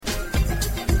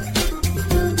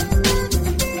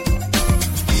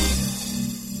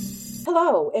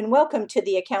Hello, and welcome to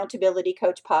the Accountability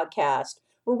Coach podcast,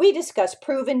 where we discuss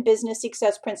proven business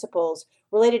success principles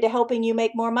related to helping you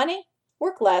make more money,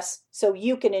 work less, so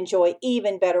you can enjoy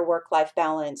even better work-life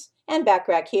balance. And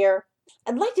Backrack here.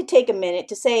 I'd like to take a minute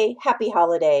to say happy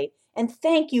holiday and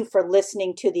thank you for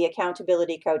listening to the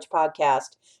Accountability Coach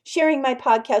podcast, sharing my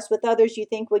podcast with others you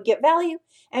think would get value,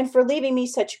 and for leaving me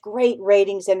such great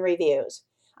ratings and reviews.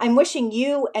 I'm wishing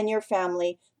you and your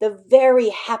family the very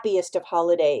happiest of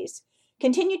holidays.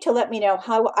 Continue to let me know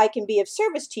how I can be of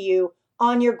service to you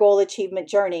on your goal achievement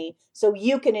journey so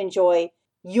you can enjoy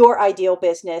your ideal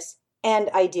business and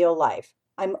ideal life.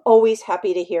 I'm always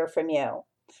happy to hear from you.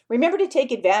 Remember to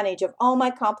take advantage of all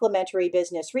my complimentary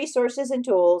business resources and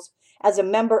tools as a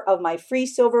member of my free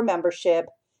silver membership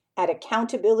at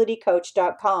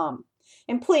accountabilitycoach.com.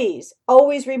 And please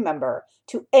always remember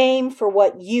to aim for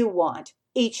what you want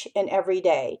each and every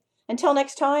day. Until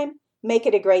next time, make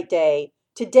it a great day,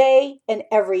 today and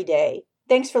every day.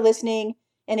 Thanks for listening,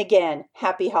 and again,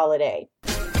 happy holiday.